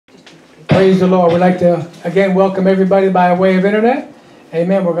Praise the Lord. We'd like to again welcome everybody by way of internet.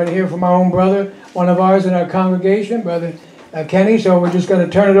 Amen. We're going to hear from our own brother, one of ours in our congregation, Brother Kenny. So we're just going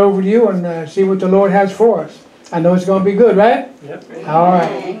to turn it over to you and see what the Lord has for us. I know it's going to be good, right? Yep. All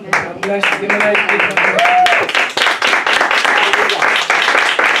right. God bless you. Give me that.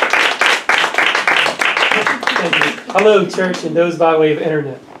 Hello, church, and those by way of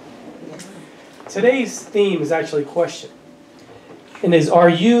internet. Today's theme is actually a question. And is, are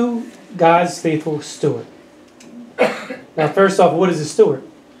you God's faithful steward? Now, first off, what is a steward?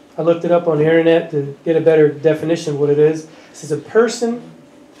 I looked it up on the internet to get a better definition of what it is. This is a person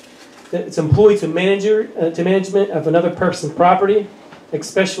that's employed to management of another person's property,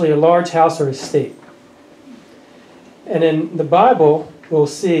 especially a large house or estate. And in the Bible, we'll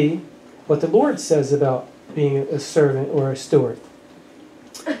see what the Lord says about being a servant or a steward.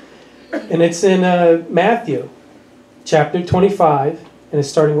 And it's in Matthew chapter 25, and it's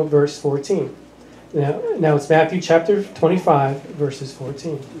starting with verse 14. Now it's Matthew chapter 25, verses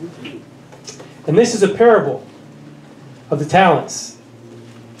 14. And this is a parable of the talents.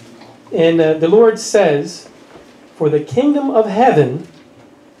 And the Lord says, "For the kingdom of heaven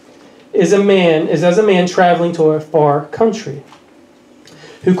is as a man traveling to a far country,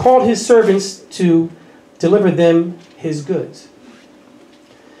 who called his servants to deliver them his goods.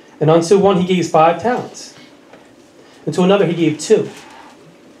 And unto one he gave 5 talents, and to another he gave 2,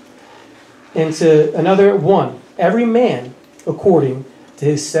 and to another 1, every man according to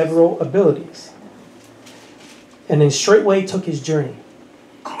his several abilities. And then straightway took his journey.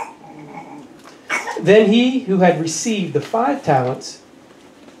 Then he who had received the 5 talents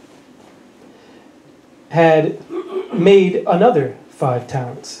had made another 5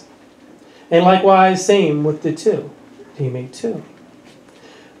 talents. And likewise, same with the 2. He made 2.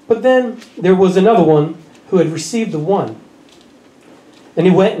 But then there was another one who had received the 1. And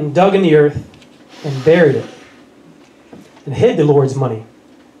he went and dug in the earth and buried it and hid the Lord's money.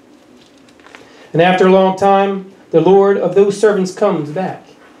 And after a long time, the Lord of those servants comes back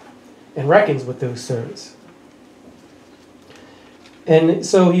and reckons with those servants. And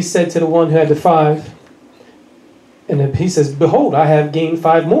so he said to the one who had the 5, and he says, "Behold, I have gained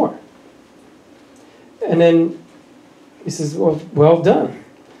 5 more." And then he says, well done.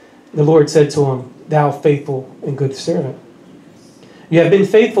 The Lord said to him, "Thou faithful and good servant. You have been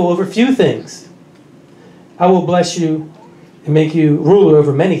faithful over few things. I will bless you and make you ruler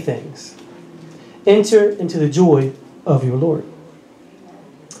over many things. Enter into the joy of your Lord."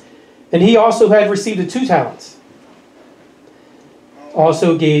 And he also had received the 2 talents.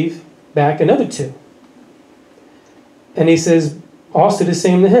 Also gave back another 2. And he says, also the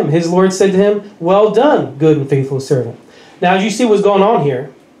same to him. His Lord said to him, "Well done, good and faithful servant." Now, as you see what's going on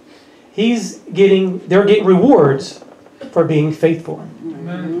here, they're getting rewards for being faithful.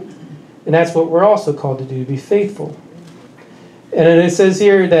 Amen. And that's what we're also called to do, be faithful. And then it says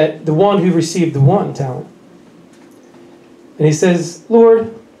here that the one who received the 1 talent. And he says,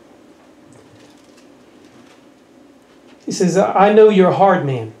 "Lord," he says, "I know you're a hard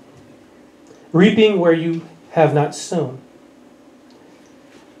man, reaping where you have not sown,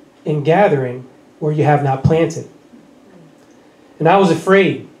 and gathering where you have not planted. And I was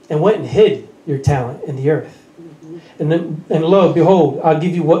afraid and went and hid your talent in the earth. And lo, behold, I'll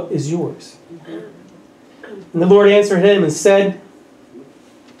give you what is yours." And the Lord answered him and said,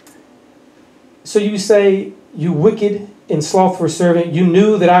 "So you say, you wicked and slothful servant, you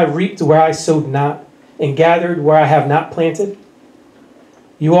knew that I reaped where I sowed not, and gathered where I have not planted?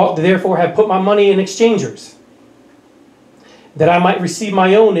 You ought therefore have put my money in exchangers, that I might receive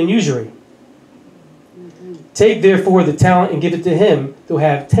my own in usury. Take therefore the talent and give it to him who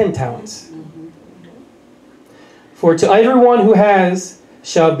have 10 talents. For to everyone who has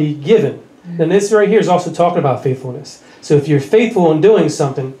shall be given." And this right here is also talking about faithfulness. So if you're faithful in doing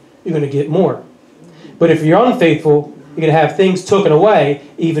something, you're going to get more. But if you're unfaithful, you're going to have things taken away,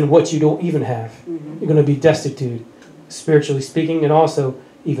 even what you don't even have. You're going to be destitute, spiritually speaking, and also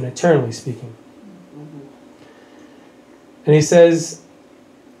even eternally speaking. And he says,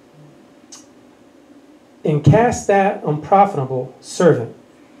 "And cast that unprofitable servant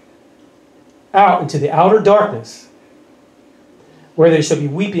out into the outer darkness, where there shall be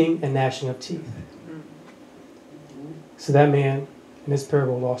weeping and gnashing of teeth." So that man in this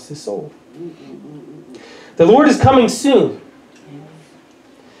parable lost his soul. The Lord is coming soon,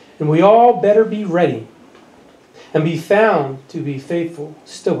 and we all better be ready and be found to be faithful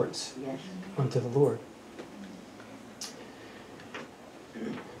stewards unto the Lord.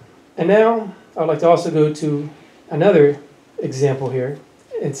 And now I would like to also go to another example here.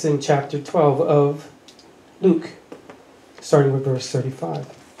 It's in chapter 12 of Luke, starting with verse 35.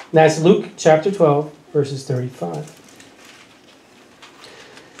 That's Luke chapter 12, verses 35.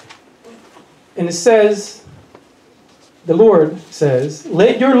 And it says, the Lord says,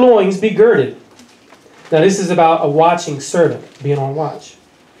 let your loins be girded. Now this is about a watching servant, being on watch.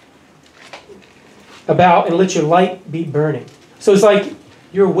 About, and let your light be burning. So it's like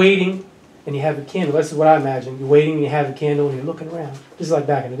you're waiting and you have a candle. This is what I imagine. You're waiting and you have a candle and you're looking around. This is like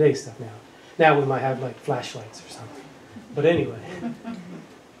back in the day stuff now. Now we might have like flashlights or something. But anyway.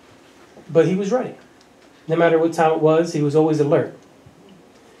 But he was ready. No matter what time it was, he was always alert.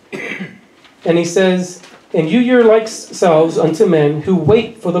 And he says, and you your like selves unto men who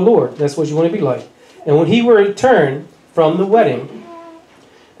wait for the Lord. That's what you want to be like. And when he will return from the wedding,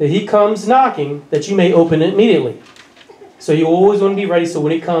 that he comes knocking, that you may open it immediately. So you always want to be ready, so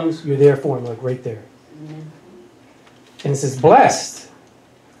when he comes, you're there for him, like right there. And it says, blessed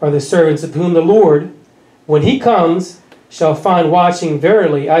are the servants of whom the Lord, when he comes, shall find watching.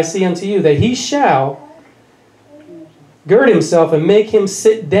 Verily, I say unto you, that he shall gird himself and make him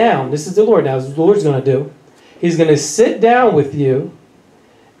sit down. This is the Lord. Now, what the Lord's going to do. He's going to sit down with you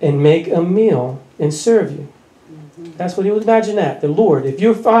and make a meal and serve you. That's what he would imagine that. The Lord, if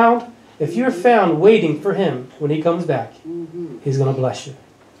you're found waiting for him when he comes back, he's going to bless you.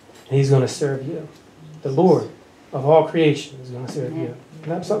 And he's going to serve you. The Lord of all creation is going to serve you. Isn't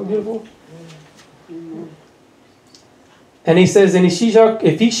that something beautiful? And he says, and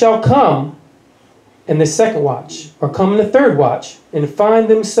if he shall come in the second watch, or come in the third watch, and find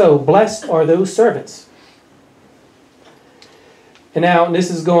them so, blessed are those servants. And now, this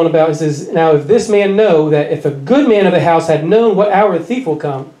is going about, it says, now if this man know that if a good man of the house had known what hour the thief will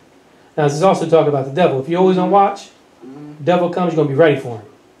come. Now this is also talking about the devil. If you're always on watch, the devil comes, you're going to be ready for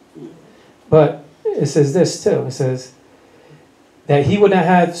him. But it says this too. It says that he would not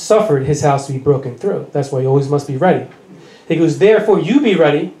have suffered his house to be broken through. That's why you always must be ready. He goes, therefore you be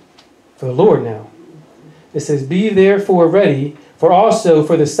ready for the Lord now. It says, be therefore ready, for also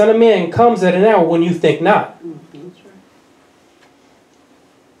for the Son of Man comes at an hour when you think not.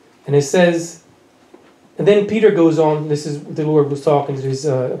 And it says, and then Peter goes on, this is the Lord was talking to his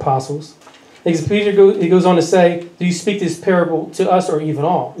apostles. He goes on to say, do you speak this parable to us or even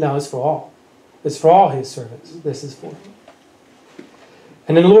all? No, it's for all. It's for all his servants. This is for.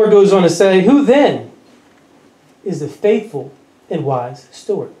 And then the Lord goes on to say, who then is the faithful and wise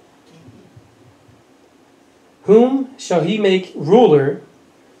steward? Whom shall he make ruler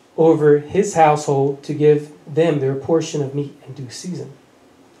over his household to give them their portion of meat in due season?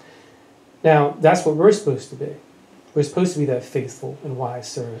 Now, that's what we're supposed to be. We're supposed to be that faithful and wise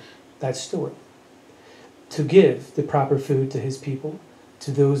servant, that steward, to give the proper food to his people, to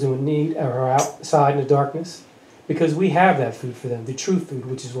those who in need or are outside in the darkness, because we have that food for them, the true food,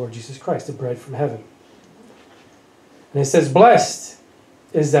 which is Lord Jesus Christ, the bread from heaven. And it says, blessed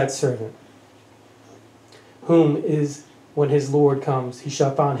is that servant, whom is, when his Lord comes, he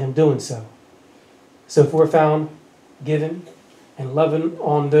shall find him doing so. So if we're found giving and loving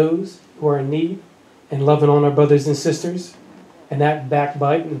on those who are in need, and loving on our brothers and sisters, and not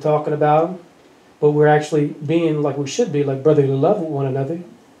backbiting and talking about them, but we're actually being like we should be, like brotherly love with one another,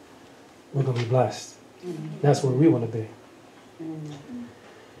 we're going to be blessed. That's where we want to be.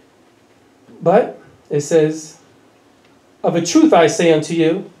 But it says, of a truth I say unto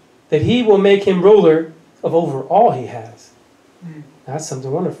you, that he will make him ruler of over all he has. That's something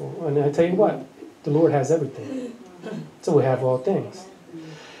wonderful. And I tell you what, the Lord has everything. So we have all things.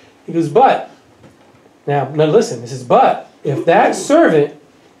 He goes, but, now listen, this is, but, if that servant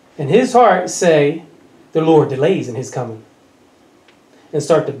in his heart say, the Lord delays in his coming, and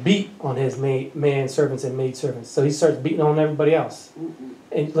start to beat on his man servants and maid servants. So he starts beating on everybody else.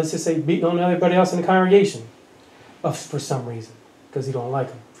 And let's just say beating on everybody else in the congregation for some reason, because he don't like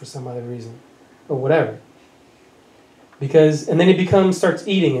them for some other reason, or whatever. Because, and then he starts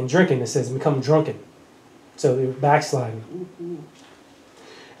eating and drinking, it says, and become drunken. So they're backsliding.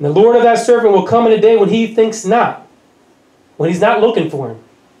 And the Lord of that servant will come in a day when he thinks not, when he's not looking for him.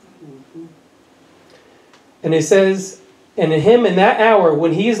 And it says, and in him in that hour,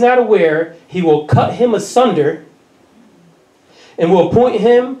 when he is not aware, he will cut him asunder and will appoint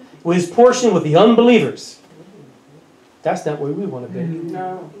him with his portion with the unbelievers. That's not where we want to be.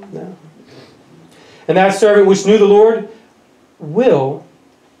 No. And that servant which knew the Lord will,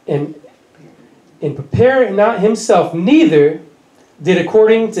 and prepare not himself, neither did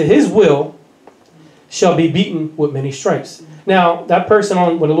according to his will, shall be beaten with many stripes. Now, that person,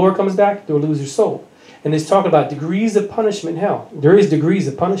 when the Lord comes back, they'll lose their soul. And it's talking about degrees of punishment in hell. There is degrees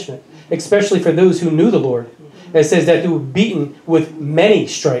of punishment, especially for those who knew the Lord. It says that they were beaten with many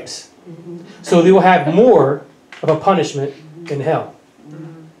stripes. So they will have more of a punishment in hell.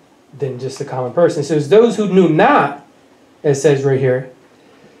 than just a common person. It says, those who knew not, it says right here,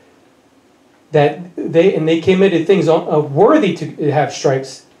 that they committed things worthy to have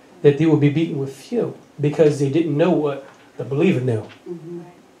stripes, that they would be beaten with few, because they didn't know what the believer knew.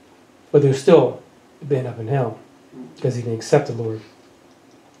 But they're still being up in hell, because he didn't accept the Lord.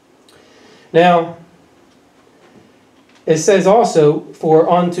 Now, it says also, for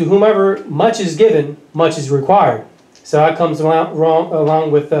unto whomever much is given, much is required. So that comes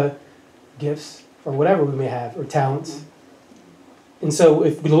along with gifts, or whatever we may have, or talents. And so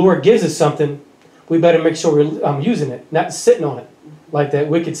if the Lord gives us something, we better make sure we're using it, not sitting on it, like that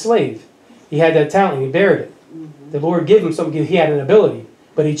wicked slave. He had that talent, and he buried it. The Lord gave him something, he had an ability,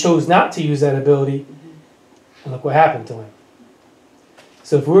 but he chose not to use that ability, and look what happened to him.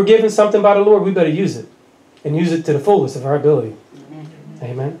 So if we're given something by the Lord, we better use it, and use it to the fullest of our ability.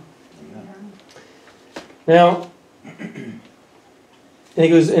 Amen. Now, and he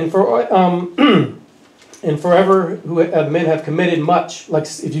goes, and forever who men have committed much. Like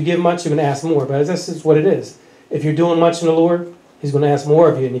if you give much, you're going to ask more. But that's just what it is. If you're doing much in the Lord, he's going to ask more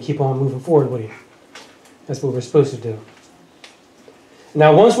of you, and you keep on moving forward with you. That's what we're supposed to do.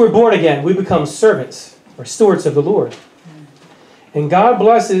 Now, once we're born again, we become servants or stewards of the Lord. And God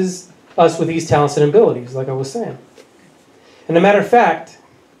blesses us with these talents and abilities, like I was saying. And a matter of fact,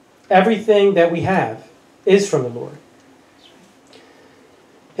 everything that we have is from the Lord.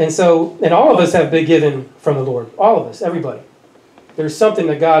 And so, and all of us have been given from the Lord. All of us, everybody. There's something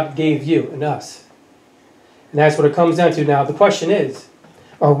that God gave you and us. And that's what it comes down to now. The question is,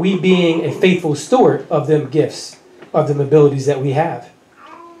 are we being a faithful steward of them gifts, of them abilities that we have?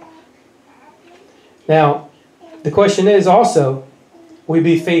 Now, the question is also, are we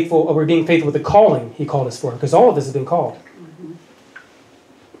being faithful with the calling he called us for? Because all of us have been called.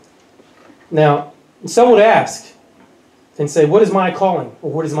 Now, some would ask and say, what is my calling?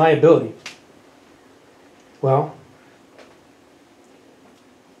 Or what is my ability? Well,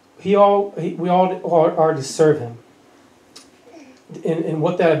 we all are to serve him. And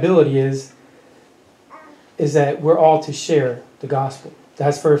what that ability is that we're all to share the gospel.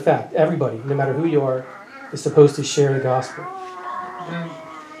 That's for a fact. Everybody, no matter who you are, is supposed to share the gospel.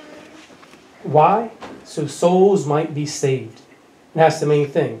 Why? So souls might be saved. And that's the main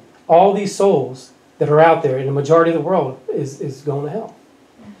thing. All these souls that are out there in the majority of the world is going to hell.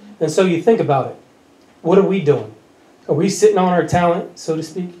 And so you think about it. What are we doing? Are we sitting on our talent, so to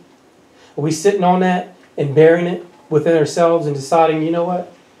speak? Are we sitting on that and burying it within ourselves and deciding, you know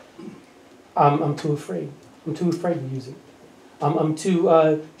what? I'm too afraid. I'm too afraid to use it. I'm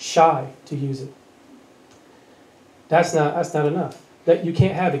too shy to use it. That's not enough. That you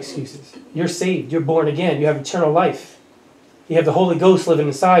can't have excuses. You're saved. You're born again. You have eternal life. You have the Holy Ghost living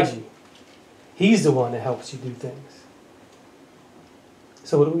inside you. He's the one that helps you do things.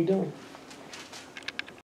 So what are we doing?